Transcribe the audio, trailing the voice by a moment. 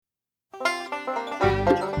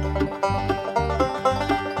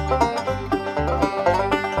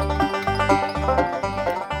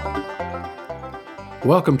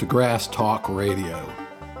Welcome to Grass Talk Radio.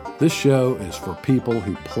 This show is for people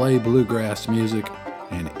who play bluegrass music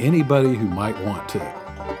and anybody who might want to.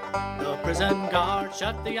 The prison guard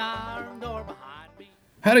shut the iron door behind me.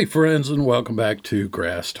 Howdy, friends, and welcome back to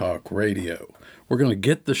Grass Talk Radio. We're going to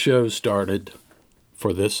get the show started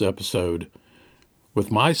for this episode with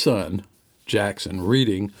my son, Jackson,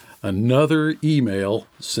 reading another email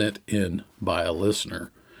sent in by a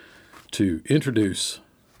listener to introduce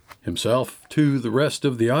himself to the rest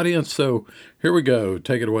of the audience. So here we go.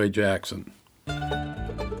 Take it away, Jackson.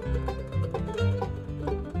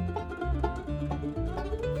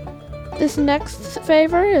 This next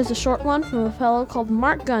favor is a short one from a fellow called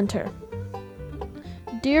Mark Gunter.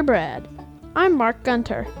 Dear Brad, I'm Mark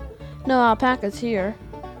Gunter. No alpacas here.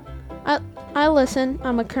 I listen.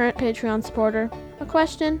 I'm a current Patreon supporter. A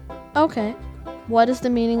question? Okay. What is the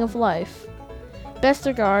meaning of life? Best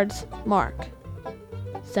regards, Mark.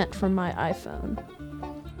 Sent from my iPhone.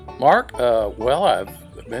 Mark, well, I've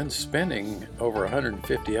been spending over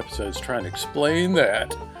 150 episodes trying to explain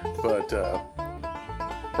that, but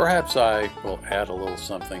perhaps I will add a little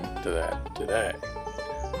something to that today.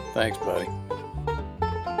 Thanks, buddy.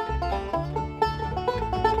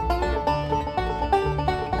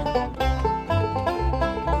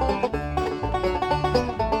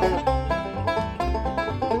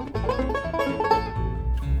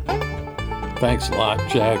 Thanks a lot,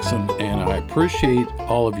 Jackson, and I appreciate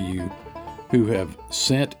all of you who have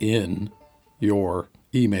sent in your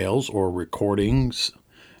emails or recordings,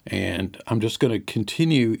 and I'm just going to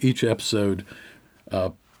continue each episode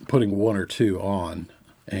putting one or two on.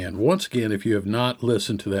 And once again, if you have not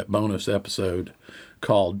listened to that bonus episode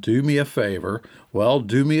called Do Me a Favor, well,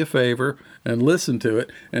 do me a favor and listen to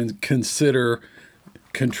it and consider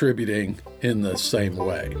contributing in the same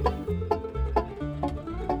way.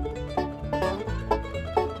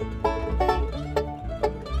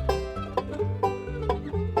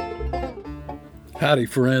 Howdy,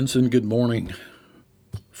 friends, and good morning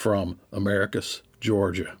from Americus,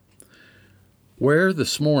 Georgia, where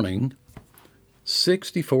this morning,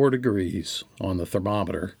 64 degrees on the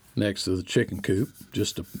thermometer next to the chicken coop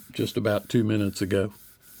just about 2 minutes ago.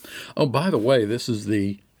 Oh, by the way, this is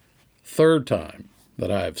the third time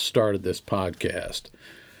that I've started this podcast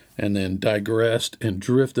and then digressed and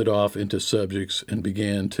drifted off into subjects and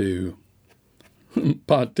began to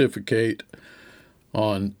pontificate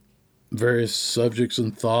on various subjects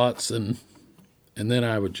and thoughts, and then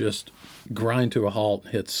I would just grind to a halt,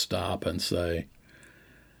 hit stop, and say,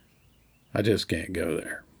 I just can't go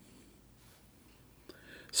there.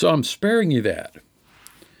 So I'm sparing you that.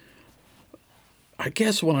 I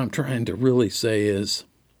guess what I'm trying to really say is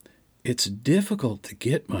it's difficult to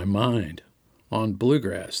get my mind on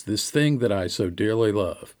bluegrass, this thing that I so dearly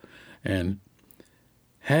love, and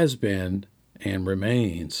has been and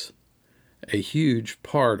remains a huge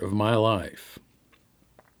part of my life.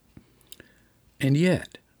 And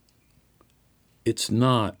yet, it's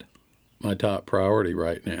not my top priority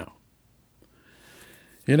right now.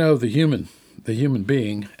 You know, the human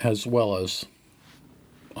being, as well as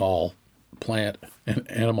all plant and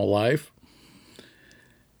animal life,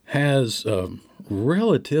 has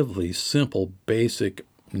relatively simple basic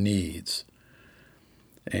needs.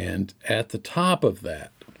 And at the top of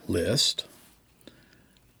that list,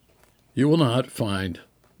 you will not find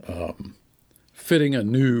fitting a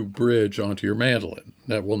new bridge onto your mandolin.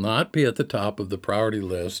 That will not be at the top of the priority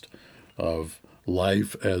list of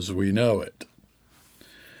life as we know it.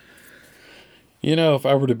 You know, if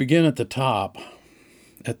I were to begin at the top,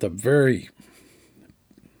 at the very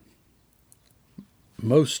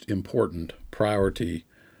most important priority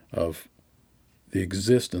of the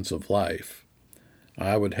existence of life,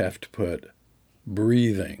 I would have to put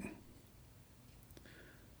breathing.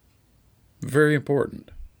 Very important.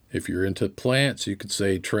 If you're into plants, you could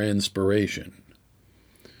say transpiration.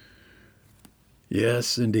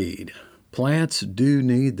 Yes, indeed. Plants do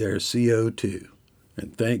need their CO2.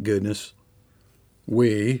 And thank goodness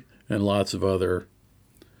we and lots of other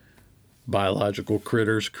biological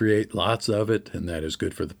critters create lots of it, and that is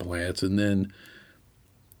good for the plants. And then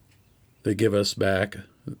they give us back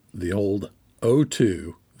the old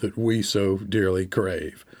O2 that we so dearly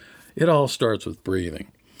crave. It all starts with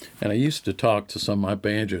breathing. And I used to talk to some of my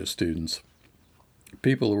banjo students,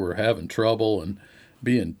 people who were having trouble and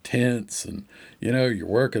being tense, and, you know, you're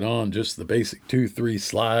working on just the basic 2-3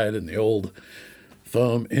 slide and the old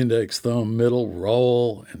thumb, index, thumb, middle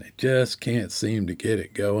roll, and they just can't seem to get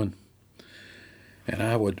it going. And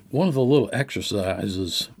one of the little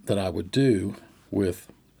exercises that I would do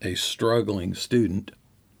with a struggling student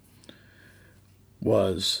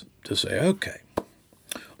was to say, okay,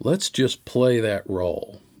 let's just play that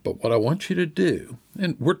roll. But what I want you to do,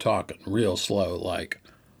 and we're talking real slow, like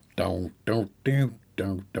don't,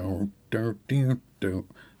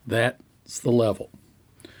 that's the level.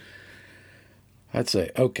 I'd say,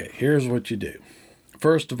 okay, here's what you do.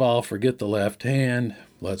 First of all, forget the left hand.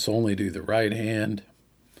 Let's only do the right hand.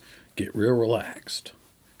 Get real relaxed.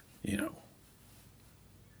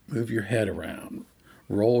 Move your head around.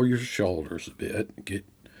 Roll your shoulders a bit. Get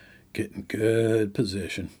in good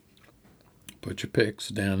position. Put your picks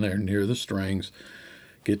down there near the strings.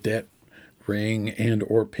 Get that ring and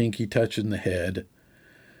or pinky touching the head.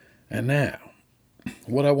 And now,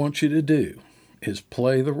 what I want you to do is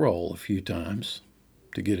play the roll a few times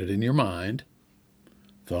to get it in your mind.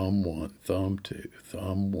 Thumb 1, thumb 2,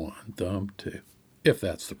 thumb 1, thumb 2, if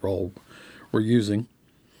that's the roll we're using.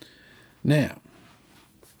 Now,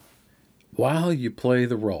 while you play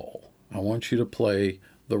the roll, I want you to play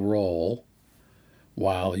the roll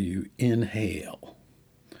while you inhale.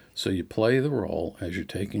 So you play the roll as you're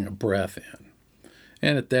taking a breath in.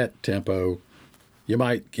 And at that tempo, you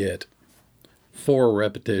might get 4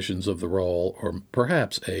 repetitions of the roll, or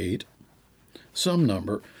perhaps 8, some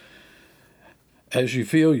number, as you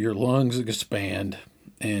feel your lungs expand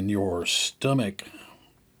and your stomach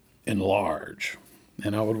enlarge.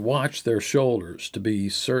 And I would watch their shoulders to be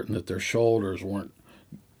certain that their shoulders weren't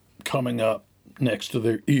coming up next to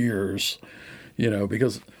their ears,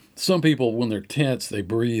 because some people, when they're tense, they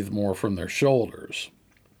breathe more from their shoulders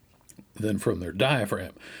than from their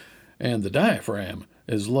diaphragm. And the diaphragm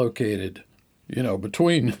is located,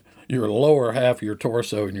 between your lower half of your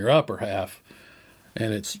torso and your upper half,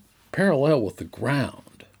 and it's parallel with the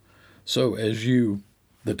ground. So as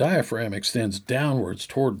the diaphragm extends downwards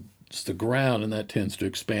towards the ground, and that tends to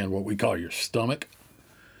expand what we call your stomach.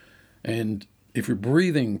 And if you're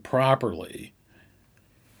breathing properly,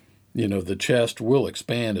 the chest will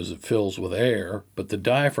expand as it fills with air, but the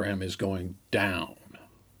diaphragm is going down.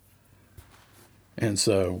 And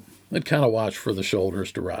so I'd kind of watch for the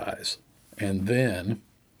shoulders to rise. And then,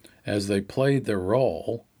 as they played their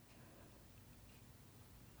roll,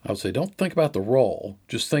 I would say, don't think about the roll,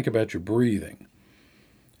 just think about your breathing.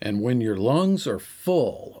 And when your lungs are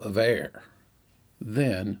full of air,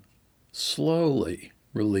 then slowly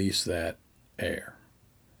release that air.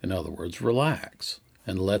 In other words, relax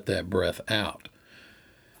and let that breath out.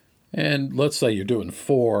 And let's say you're doing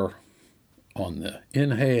 4 on the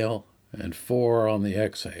inhale and 4 on the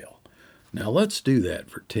exhale. Now let's do that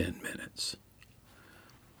for 10 minutes.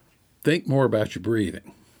 Think more about your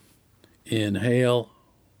breathing. Inhale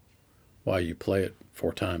while you play it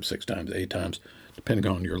 4 times, 6 times, 8 times, depending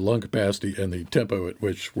on your lung capacity and the tempo at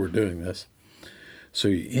which we're doing this. So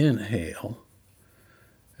you inhale,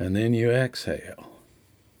 and then you exhale.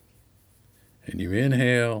 And you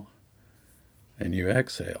inhale, and you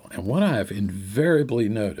exhale. And what I've invariably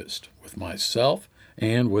noticed with myself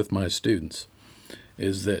and with my students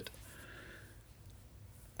is that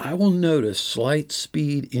I will notice slight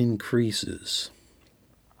speed increases,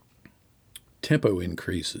 tempo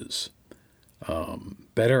increases,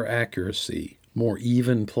 better accuracy, more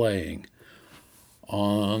even playing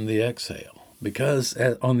on the exhale. Because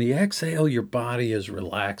on the exhale, your body is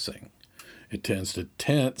relaxing. It tends to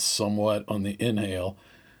tense somewhat on the inhale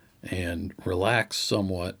and relax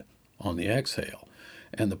somewhat on the exhale.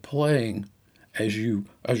 And the playing, as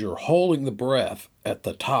you're holding the breath at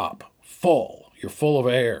the top, you're full of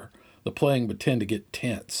air, the playing would tend to get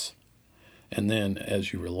tense. And then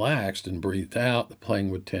as you relaxed and breathed out, the playing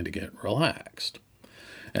would tend to get relaxed.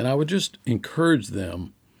 And I would just encourage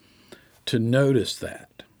them to notice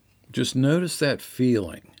that. Just notice that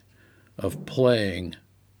feeling of playing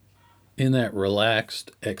in that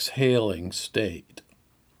relaxed, exhaling state.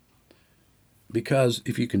 Because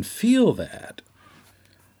if you can feel that,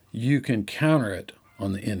 you can counter it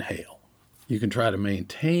on the inhale. You can try to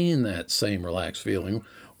maintain that same relaxed feeling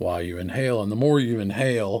while you inhale. And the more you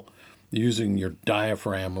inhale, using your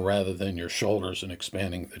diaphragm rather than your shoulders and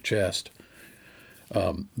expanding the chest,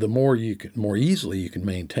 the more easily you can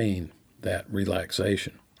maintain that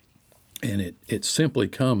relaxation. And it simply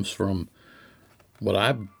comes from what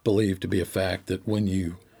I believe to be a fact that when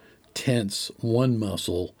you tense one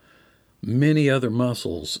muscle, many other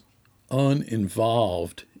muscles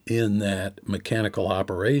uninvolved in that mechanical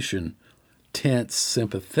operation tense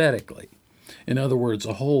sympathetically. In other words,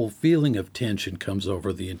 a whole feeling of tension comes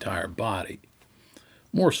over the entire body,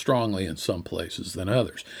 more strongly in some places than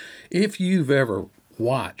others. If you've ever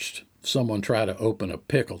watched someone try to open a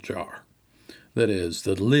pickle jar, that is,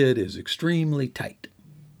 the lid is extremely tight.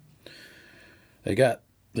 They got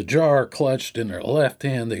the jar clutched in their left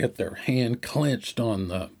hand. They got their hand clenched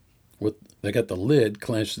with They got the lid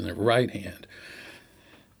clenched in their right hand.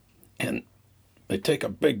 And they take a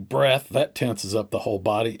big breath. That tenses up the whole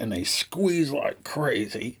body. And they squeeze like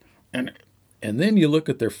crazy. And then you look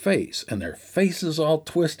at their face. And their face is all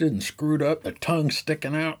twisted and screwed up. Their tongue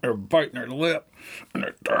sticking out. They're biting their lip. And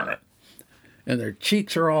they're darn it. And their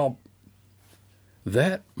cheeks are all...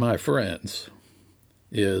 That, my friends,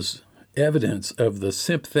 is evidence of the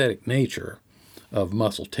sympathetic nature of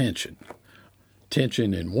muscle tension.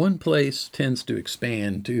 Tension in one place tends to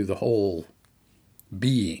expand to the whole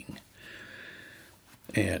being.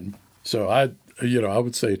 And so I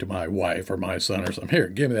would say to my wife or my son or something, here,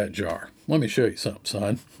 give me that jar. Let me show you something,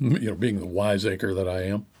 son. Being the wiseacre that I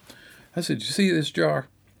am. I said, you see this jar?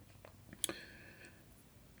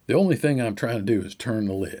 The only thing I'm trying to do is turn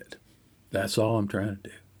the lid. That's all I'm trying to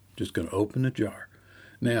do. Just going to open the jar.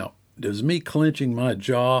 Now, does me clenching my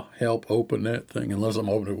jaw help open that thing unless I'm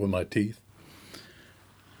opening it with my teeth?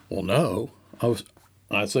 Well, no.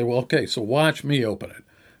 I'd say, well, okay, so watch me open it.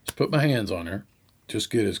 Just put my hands on there. Just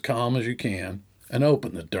get as calm as you can and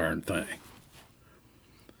open the darn thing.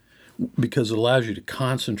 Because it allows you to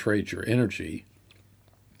concentrate your energy,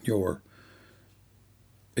 your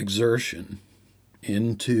exertion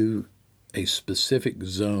into a specific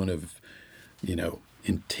zone of,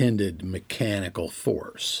 intended mechanical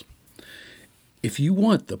force. If you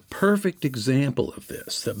want the perfect example of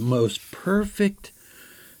this, the most perfect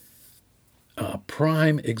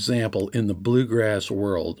prime example in the bluegrass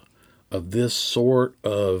world of this sort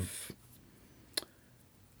of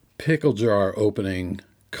pickle jar opening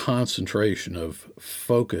concentration of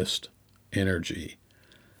focused energy,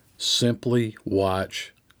 simply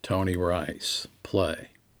watch Tony Rice play.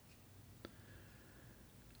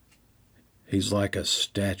 He's like a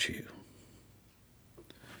statue.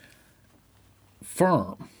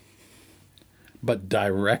 Firm, but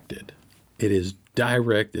directed. It is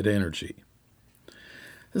directed energy.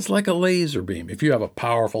 It's like a laser beam. If you have a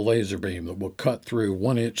powerful laser beam that will cut through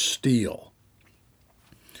 1-inch steel,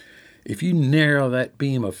 if you narrow that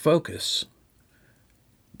beam of focus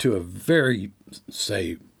to a very,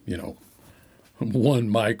 say, 1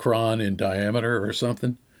 micron in diameter or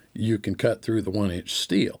something, you can cut through the 1-inch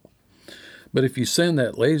steel. But if you send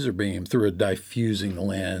that laser beam through a diffusing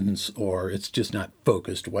lens, or it's just not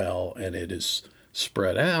focused well and it is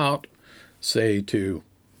spread out, say to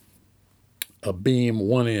a beam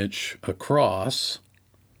 1 inch across,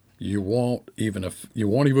 you won't even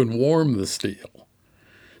warm the steel.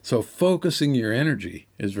 So focusing your energy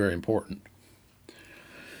is very important.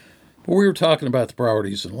 But we were talking about the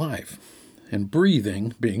priorities in life, and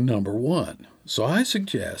breathing being number one. So I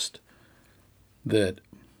suggest that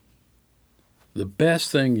the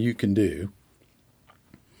best thing you can do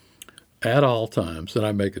at all times, and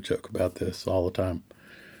I make a joke about this all the time,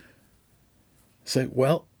 say,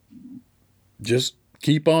 well, just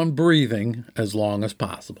keep on breathing as long as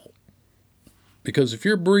possible. Because if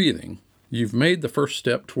you're breathing, you've made the first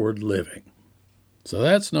step toward living. So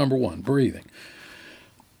that's number one, breathing.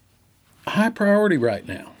 High priority right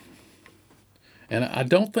now. And I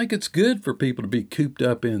don't think it's good for people to be cooped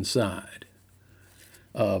up inside.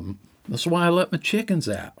 That's why I let my chickens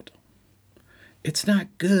out. It's not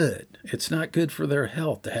good. It's not good for their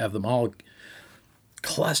health to have them all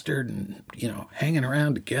clustered and, hanging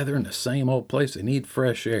around together in the same old place. They need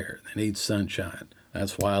fresh air. They need sunshine.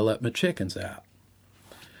 That's why I let my chickens out.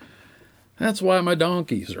 That's why my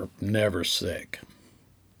donkeys are never sick.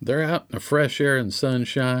 They're out in the fresh air and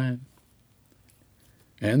sunshine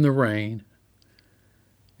and the rain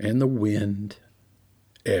and the wind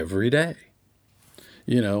every day.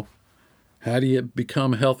 How do you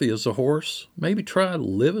become healthy as a horse? Maybe try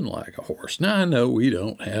living like a horse. Now, I know we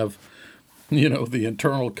don't have, the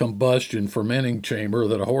internal combustion fermenting chamber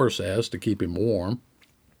that a horse has to keep him warm.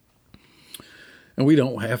 And we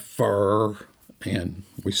don't have fur, and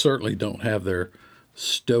we certainly don't have their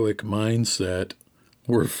stoic mindset.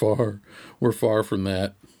 We're far from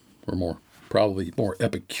that. We're probably more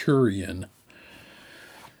Epicurean.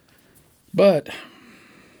 But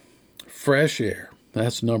fresh air.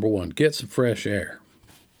 That's number one. Get some fresh air.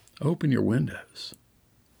 Open your windows.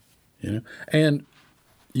 And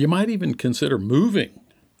you might even consider moving.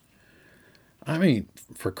 I mean,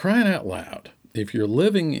 for crying out loud, if you're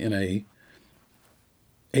living in a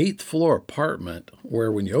 8th floor apartment where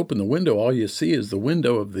when you open the window, all you see is the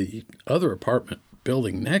window of the other apartment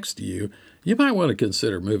building next to you, you might want to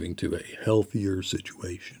consider moving to a healthier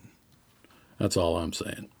situation. That's all I'm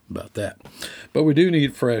saying about that. But we do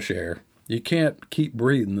need fresh air. You can't keep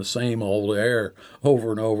breathing the same old air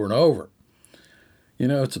over and over and over.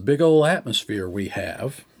 It's a big old atmosphere we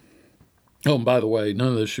have. Oh, and by the way,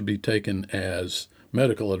 none of this should be taken as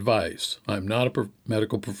medical advice. I'm not a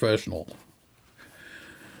medical professional.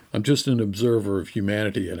 I'm just an observer of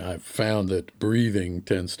humanity, and I've found that breathing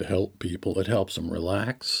tends to help people. It helps them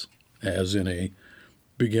relax, as in a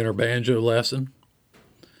beginner banjo lesson,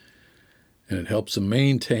 and it helps them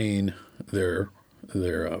maintain their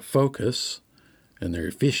focus and their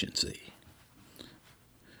efficiency.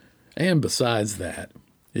 And besides that,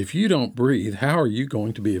 if you don't breathe, how are you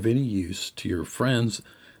going to be of any use to your friends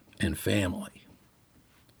and family,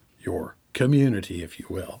 your community, if you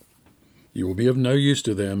will? You will be of no use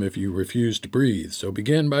to them if you refuse to breathe. So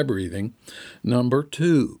begin by breathing. Number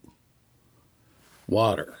 2,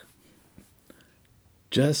 water.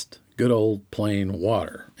 Just good old plain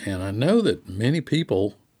water. And I know that many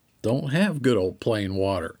people don't have good old plain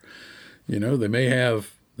water. You know, they may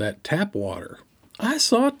have that tap water. I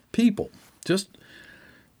saw people just,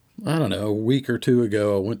 I don't know, a week or two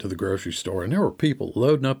ago, I went to the grocery store and there were people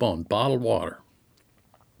loading up on bottled water.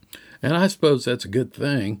 And I suppose that's a good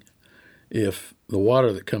thing if the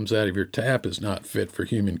water that comes out of your tap is not fit for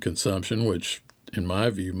human consumption, which in my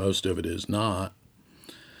view, most of it is not.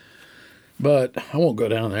 But I won't go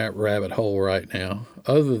down that rabbit hole right now,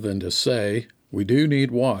 other than to say we do need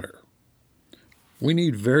water. We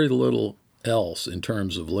need very little else in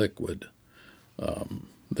terms of liquid.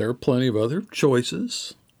 There are plenty of other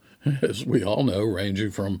choices, as we all know,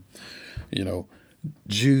 ranging from,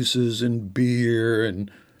 juices and beer and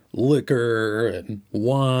liquor and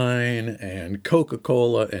wine and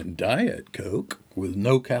Coca-Cola and Diet Coke with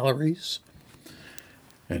no calories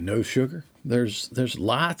and no sugar. There's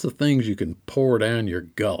lots of things you can pour down your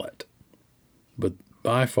gullet. But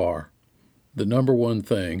by far, the number one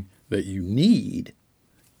thing that you need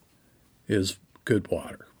is good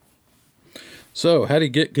water. So, how do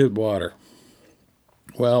you get good water?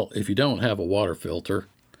 Well, if you don't have a water filter,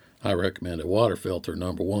 I recommend a water filter,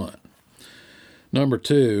 number 1. Number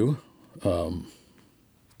 2,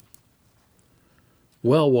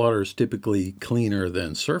 well water is typically cleaner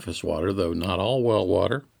than surface water, though not all well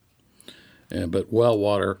water. But well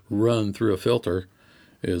water run through a filter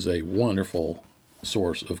is a wonderful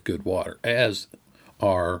source of good water, as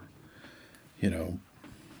are,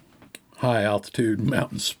 high altitude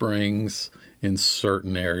mountain springs in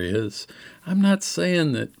certain areas. I'm not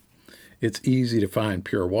saying that it's easy to find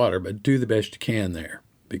pure water, but do the best you can there.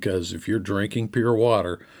 Because if you're drinking pure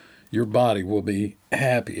water, your body will be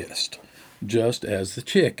happiest, just as the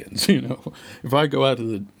chickens. If I go out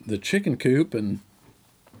to the chicken coop and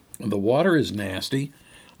the water is nasty,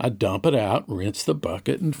 I dump it out, rinse the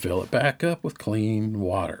bucket, and fill it back up with clean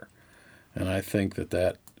water. And I think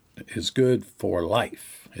that is good for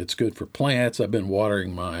life. It's good for plants. I've been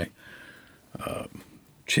watering my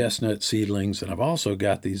chestnut seedlings, and I've also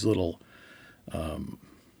got these little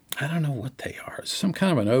I don't know what they are. It's some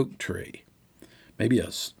kind of an oak tree. Maybe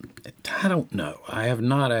I don't know. I have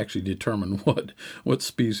not actually determined what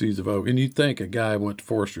species of oak. And you'd think a guy who went to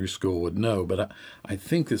forestry school would know, but I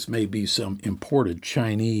think this may be some imported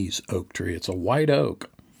Chinese oak tree. It's a white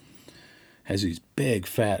oak. Has these big,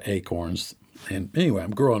 fat acorns. And anyway,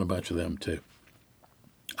 I'm growing a bunch of them too.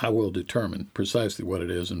 I will determine precisely what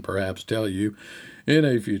it is and perhaps tell you in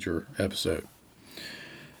a future episode.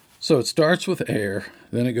 So it starts with air,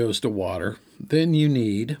 then it goes to water, then you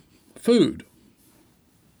need food.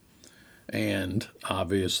 And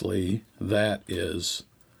obviously that is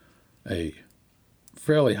a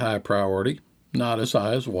fairly high priority, not as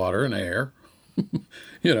high as water and air,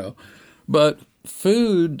 but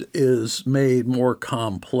food is made more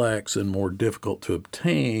complex and more difficult to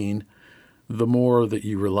obtain the more that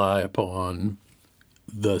you rely upon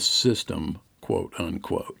the system, quote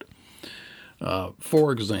unquote.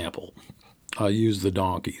 For example, I'll use the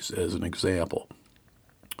donkeys as an example.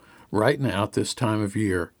 Right now, at this time of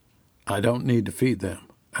year, I don't need to feed them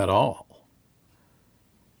at all.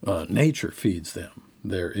 Nature feeds them.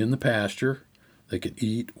 They're in the pasture. They can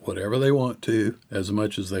eat whatever they want to, as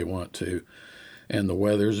much as they want to. And the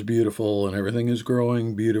weather's beautiful and everything is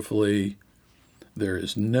growing beautifully. There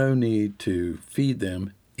is no need to feed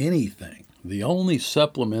them anything. The only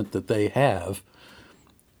supplement that they have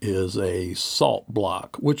is a salt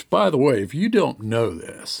block, which, by the way, if you don't know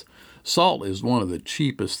this, salt is one of the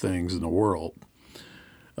cheapest things in the world.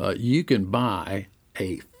 You can buy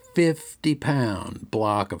a 50-pound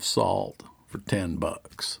block of salt for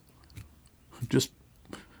 $10.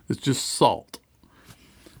 It's just salt.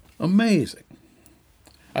 Amazing.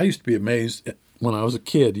 I used to be amazed when I was a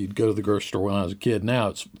kid. You'd go to the grocery store when I was a kid. Now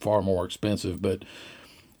it's far more expensive, but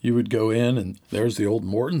you would go in and there's the old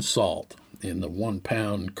Morton salt in the 1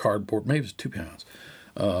 pound cardboard, maybe it's 2 pounds,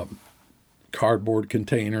 cardboard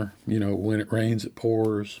container. When it rains, it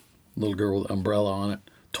pours. little girl with an umbrella on it,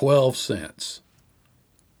 12 cents.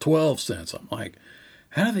 12 cents. I'm like,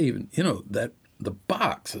 how do they even, that the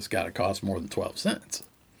box has got to cost more than 12 cents.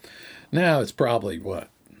 Now it's probably what,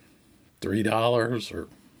 $3 or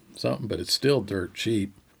something, but it's still dirt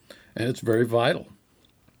cheap. And it's very vital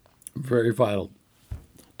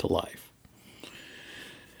to life.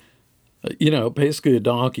 Basically a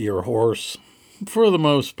donkey or a horse, for the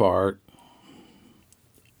most part,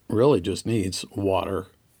 really just needs water,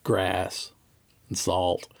 grass, and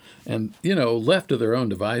salt. And, left to their own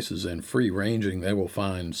devices and free ranging, they will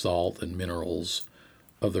find salt and minerals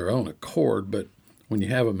of their own accord. But when you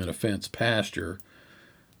have them in a fenced pasture,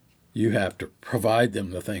 you have to provide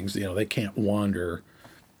them the things, they can't wander,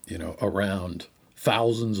 around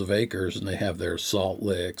thousands of acres and they have their salt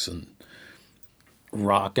licks and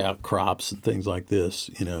rock outcrops and things like this,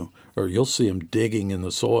 or you'll see them digging in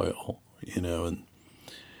the soil, and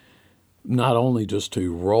not only just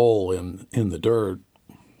to roll in the dirt,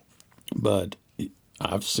 but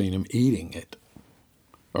I've seen them eating it,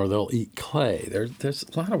 or they'll eat clay. There's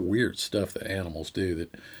a lot of weird stuff that animals do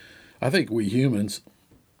that I think we humans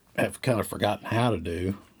have kind of forgotten how to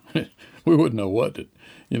do. We wouldn't know what to,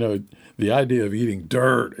 the idea of eating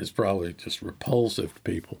dirt is probably just repulsive to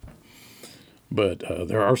people. But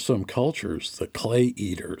there are some cultures, the clay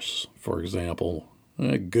eaters, for example.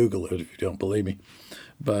 Google it if you don't believe me.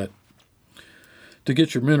 But to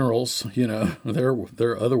get your minerals, there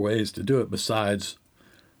are other ways to do it besides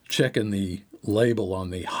checking the label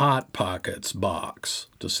on the Hot Pockets box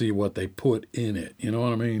to see what they put in it. You know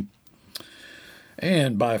what I mean?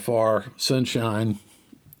 And by far, sunshine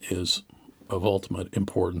is of ultimate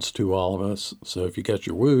importance to all of us. So if you got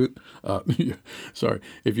your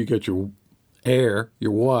if you got your air,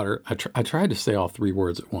 your water, I tried to say all three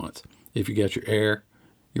words at once. If you got your air,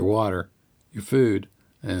 your water, your food,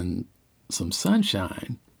 and some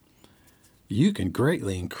sunshine, you can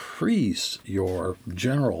greatly increase your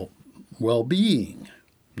general well-being.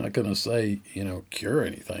 I'm not going to say, cure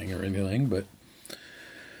anything or anything, but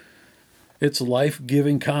it's a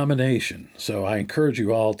life-giving combination. So I encourage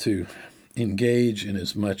you all to engage in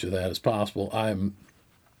as much of that as possible. I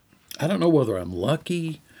don't know whether I'm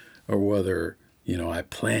lucky or whether, I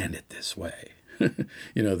planned it this way.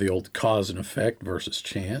 The old cause and effect versus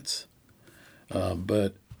chance.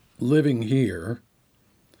 But living here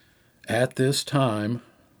at this time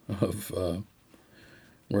of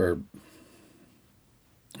where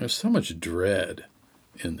there's so much dread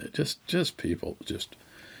in it, just people just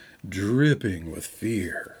dripping with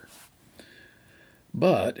fear.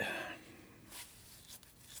 But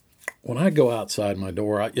when I go outside my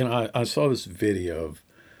door, I saw this video of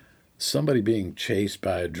somebody being chased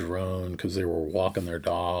by a drone because they were walking their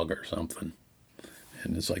dog or something.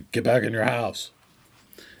 And it's like, get back in your house.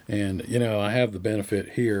 And, I have the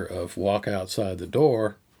benefit here of walk outside the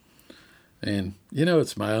door. And,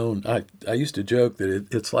 it's my own. I used to joke that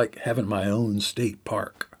it's like having my own state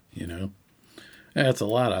park, And it's a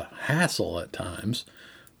lot of hassle at times.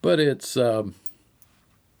 But it's, we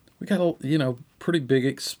got a, pretty big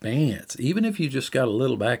expanse. Even if you just got a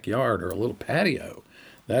little backyard or a little patio,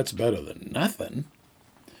 that's better than nothing.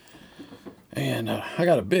 And I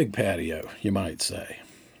got a big patio, you might say.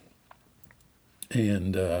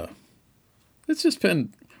 And it's just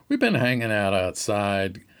we've been hanging out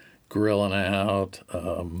outside, grilling out.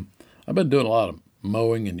 I've been doing a lot of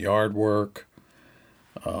mowing and yard work,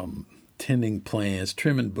 tending plants,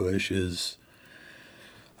 trimming bushes,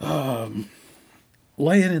 laying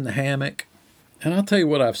in the hammock. And I'll tell you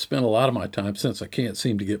what, I've spent a lot of my time, since I can't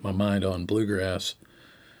seem to get my mind on bluegrass,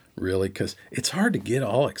 really, because it's hard to get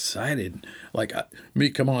all excited. Like me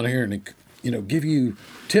come on here and, give you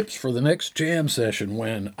tips for the next jam session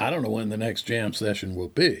when I don't know when the next jam session will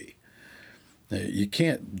be. You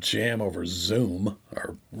can't jam over Zoom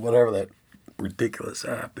or whatever that ridiculous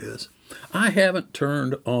app is. I haven't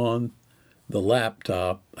turned on the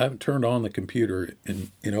laptop. I haven't turned on the computer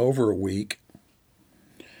in over a week.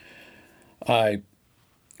 I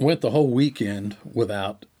went the whole weekend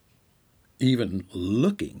without even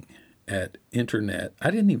looking at internet. I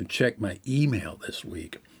didn't even check my email this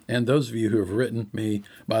week. And those of you who have written me,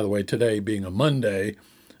 by the way, today being a Monday,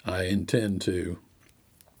 I intend to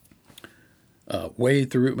wade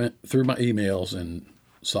through my emails and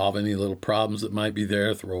solve any little problems that might be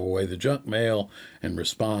there, throw away the junk mail, and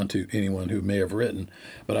respond to anyone who may have written.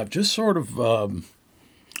 But I've just sort of,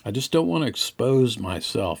 I just don't want to expose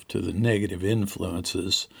myself to the negative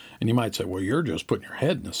influences. And you might say, well, you're just putting your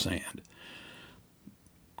head in the sand.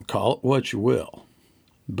 Call it what you will.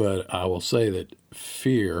 But I will say that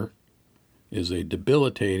fear is a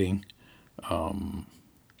debilitating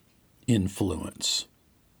influence.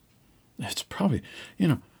 it's probably,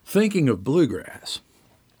 thinking of bluegrass,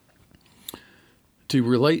 to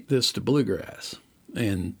relate this to bluegrass,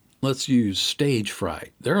 and let's use stage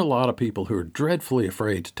fright. There are a lot of people who are dreadfully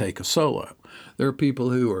afraid to take a solo. There are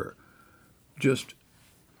people who are just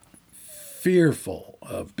fearful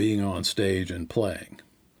of being on stage and playing.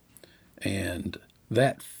 And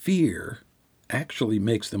that fear actually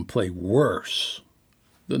makes them play worse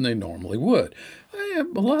than they normally would. A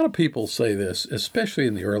lot of people say this, especially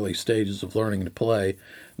in the early stages of learning to play,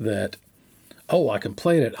 that, oh, I can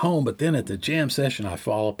play it at home, but then at the jam session I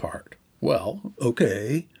fall apart. Well,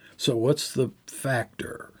 okay, so what's the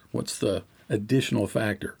factor? What's the additional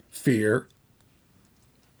factor? Fear.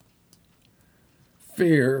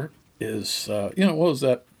 Fear is, what was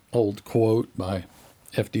that old quote by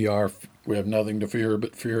FDR? We have nothing to fear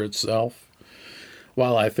but fear itself.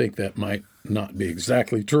 While I think that might not be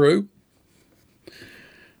exactly true,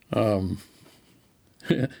 and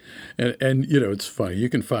it's funny. You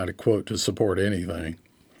can find a quote to support anything,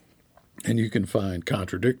 and you can find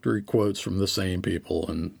contradictory quotes from the same people,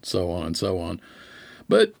 and so on and so on.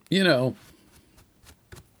 But,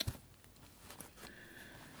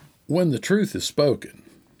 when the truth is spoken,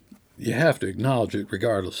 you have to acknowledge it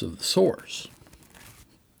regardless of the source.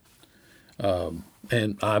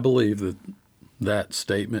 And I believe that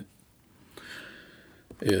statement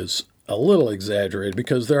is a little exaggerated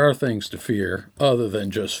because there are things to fear other than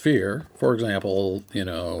just fear. For example,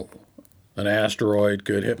 an asteroid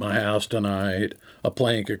could hit my house tonight, a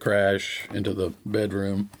plane could crash into the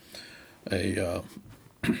bedroom, a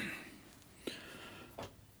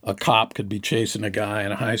cop could be chasing a guy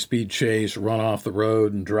in a high-speed chase, run off the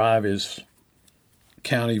road, and drive his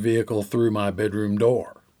county vehicle through my bedroom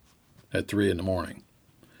door at 3 a.m.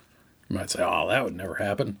 You might say, oh, that would never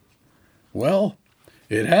happen. Well,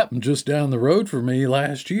 it happened just down the road for me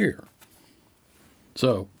last year.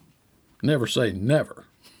 So, never say never.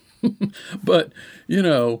 But,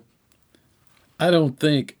 I don't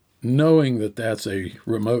think knowing that that's a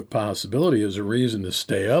remote possibility is a reason to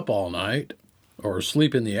stay up all night or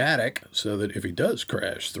sleep in the attic so that if he does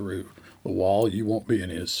crash through the wall, you won't be in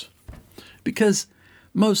his... Because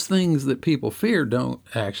most things that people fear don't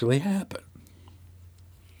actually happen.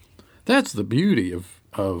 That's the beauty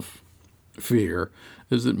of fear,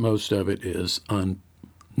 is that most of it is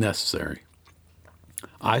unnecessary.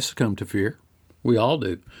 I succumb to fear. We all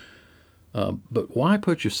do. But why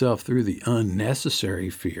put yourself through the unnecessary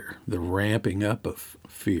fear, the ramping up of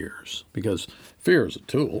fears? Because fear is a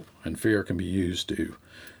tool, and fear can be used to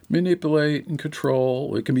manipulate and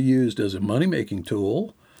control. It can be used as a money-making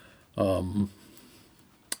tool. I'm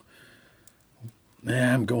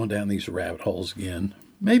going down these rabbit holes again.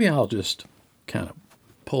 Maybe I'll just kind of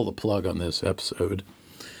pull the plug on this episode.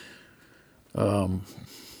 I don't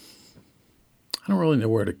really know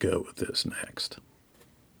where to go with this next.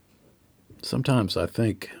 Sometimes I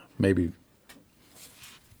think maybe,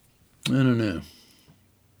 I don't know.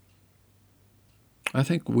 I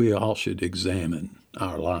think we all should examine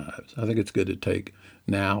our lives. I think it's good to take,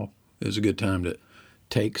 now is a good time to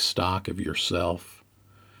take stock of yourself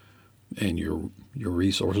and your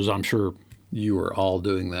resources. I'm sure you are all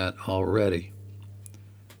doing that already.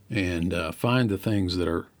 And find the things that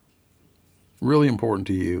are really important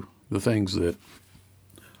to you, the things that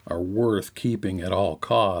are worth keeping at all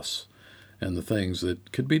costs, and the things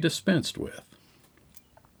that could be dispensed with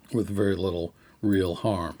very little real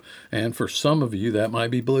harm. And for some of you, that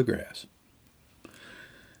might be bluegrass.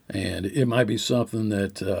 And it might be something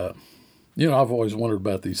that, I've always wondered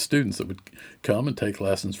about these students that would come and take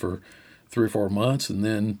lessons for 3 or 4 months and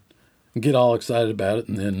then get all excited about it,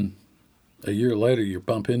 and then a year later you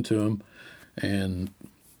bump into them and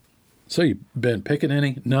so you've been picking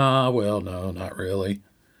any? No, not really.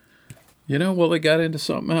 They got into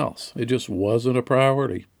something else. It just wasn't a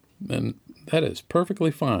priority. And that is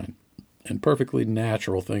perfectly fine and perfectly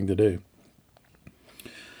natural thing to do.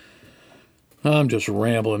 I'm just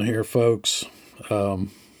rambling here, folks.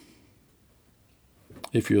 If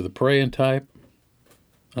you're the praying type,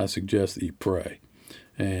 I suggest that you pray.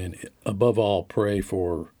 And above all, pray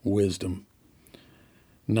for wisdom.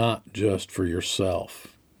 Not just for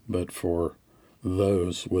yourself, but for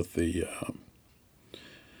those with the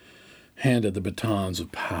handed the batons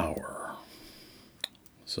of power.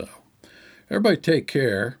 So, everybody take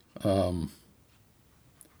care.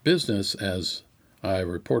 Business, as I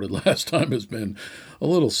reported last time, has been a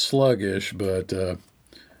little sluggish, but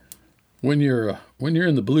when you're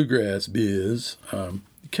in the bluegrass biz, you're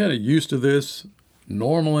kind of used to this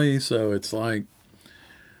normally, so it's like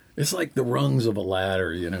the rungs of a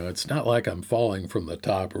ladder, It's not like I'm falling from the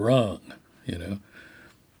top rung,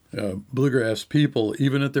 bluegrass people,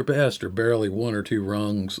 even at their best, are barely one or two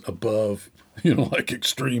rungs above, like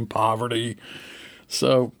extreme poverty.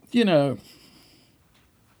 So,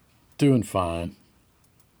 doing fine.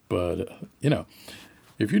 But,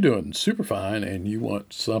 if you're doing super fine and you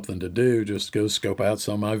want something to do, just go scope out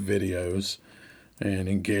some of my videos and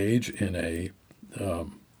engage in a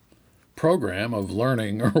program of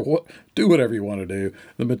learning, or do whatever you want to do.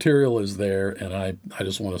 The material is there, and I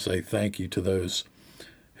just want to say thank you to those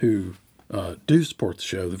who do support the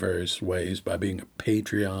show the various ways by being a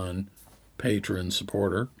Patreon patron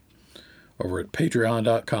supporter over at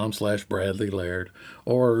patreon.com/Bradley Laird,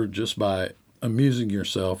 or just by amusing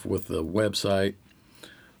yourself with the website,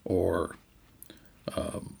 or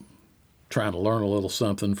trying to learn a little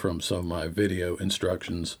something from some of my video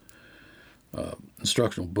instructions,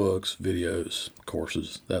 instructional books, videos,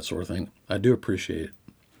 courses, that sort of thing. I do appreciate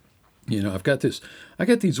it. I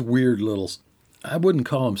got these weird little, I wouldn't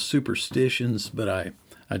call them superstitions, but I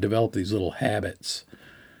developed these little habits,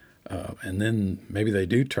 and then maybe they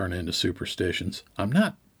do turn into superstitions. I'm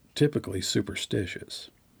not typically superstitious.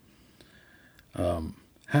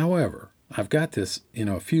 However, I've got this,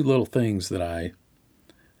 a few little things that I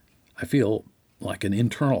feel like an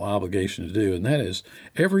internal obligation to do, and that is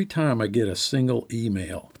every time I get a single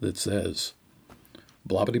email that says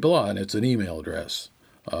blah, blah, blah, and it's an email address,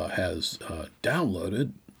 has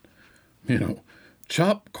downloaded,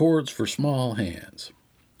 chop chords for small hands.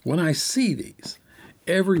 When I see these,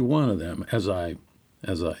 every one of them, as I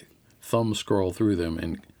thumb scroll through them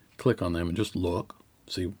and click on them and just look,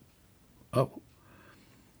 see,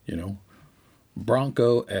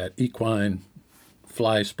 Bronco at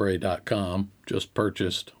equineflyspray.com just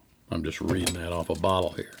purchased, I'm just reading that off a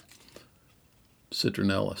bottle here,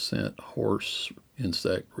 citronella scent horse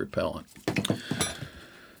insect repellent.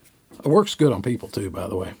 It works good on people too, by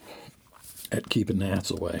the way, at keeping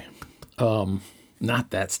gnats away.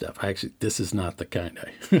 Not that stuff. This is not the kind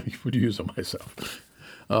I would use on myself.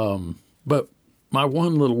 But my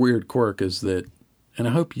one little weird quirk is that, and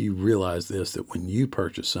I hope you realize this, that when you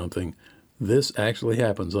purchase something, this actually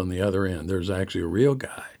happens on the other end. There's actually a real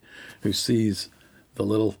guy who sees the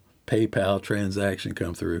little PayPal transaction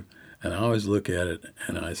come through, and I always look at it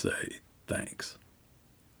and I say, thanks.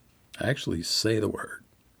 I actually say the word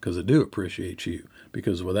because I do appreciate you,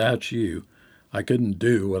 because without you, I couldn't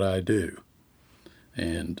do what I do.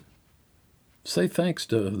 And say thanks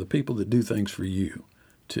to the people that do things for you,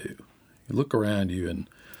 too. You look around you and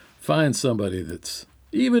find somebody that's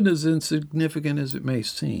even as insignificant as it may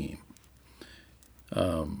seem.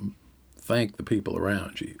 Thank the people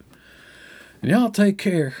around you. And y'all take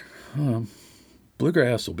care.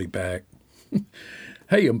 Bluegrass will be back.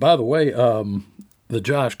 Hey, and by the way, the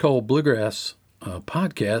Josh Cole Bluegrass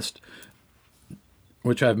podcast,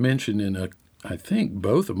 which I've mentioned in I think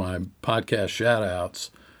both of my podcast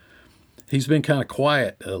shout-outs, he's been kind of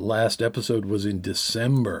quiet. The last episode was in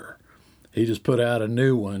December. He just put out a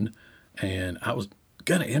new one, and I was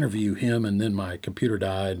going to interview him, and then my computer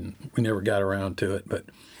died, and we never got around to it. But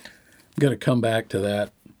I'm going to come back to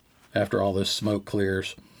that after all this smoke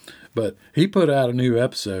clears. But he put out a new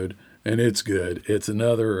episode, and it's good. It's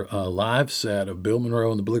another live set of Bill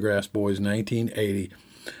Monroe and the Bluegrass Boys 1980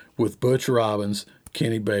 with Butch Robbins,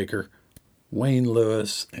 Kenny Baker, Wayne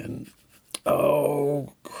Lewis, and,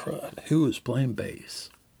 oh, crud, who was playing bass?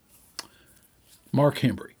 Mark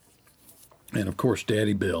Hembry. And, of course,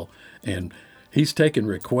 Daddy Bill. And he's taking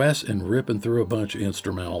requests and ripping through a bunch of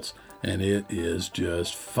instrumentals, and it is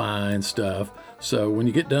just fine stuff. So when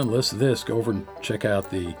you get done listening to this, go over and check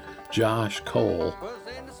out the Josh Cole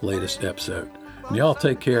latest episode. And y'all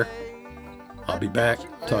take care. I'll be back.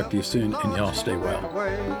 Talk to you soon, and y'all stay well.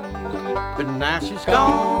 But now she's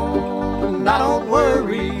gone, I don't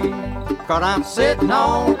worry, 'cause I'm sitting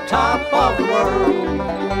on top of the world.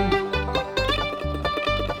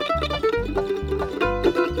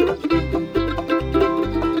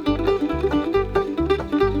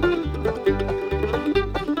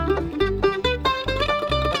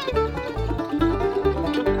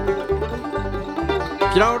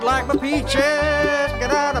 If you don't like my peaches,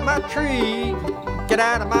 get out of my tree. Get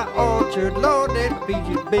out of my orchard, Lord, let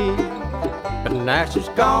peaches be. But now she's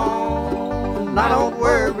gone, I don't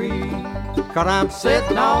worry, 'cause I'm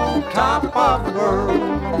sitting on top of the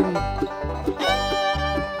world.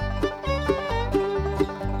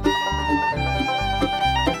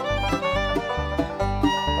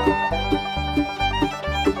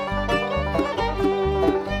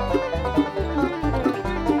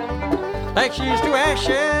 Ashes to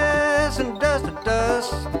ashes and dust to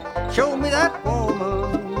dust. Show me that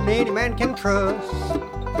woman any man can trust.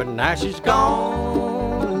 But now she's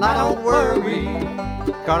gone, I don't worry,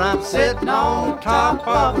 'cause I'm sitting on top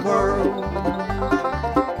of the world.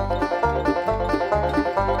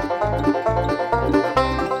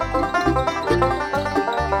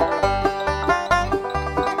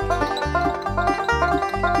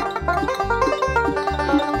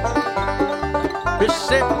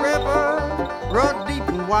 Mississippi River, run deep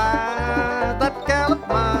and wide. That Gallup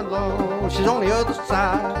mine low, she's on the other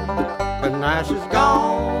side. But now she's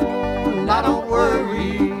gone, I don't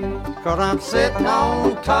worry, 'cause I'm sitting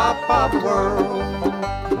on top of the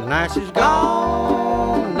world. Now she's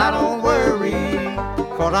gone, I don't worry,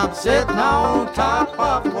 'cause I'm sitting on top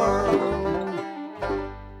of the world.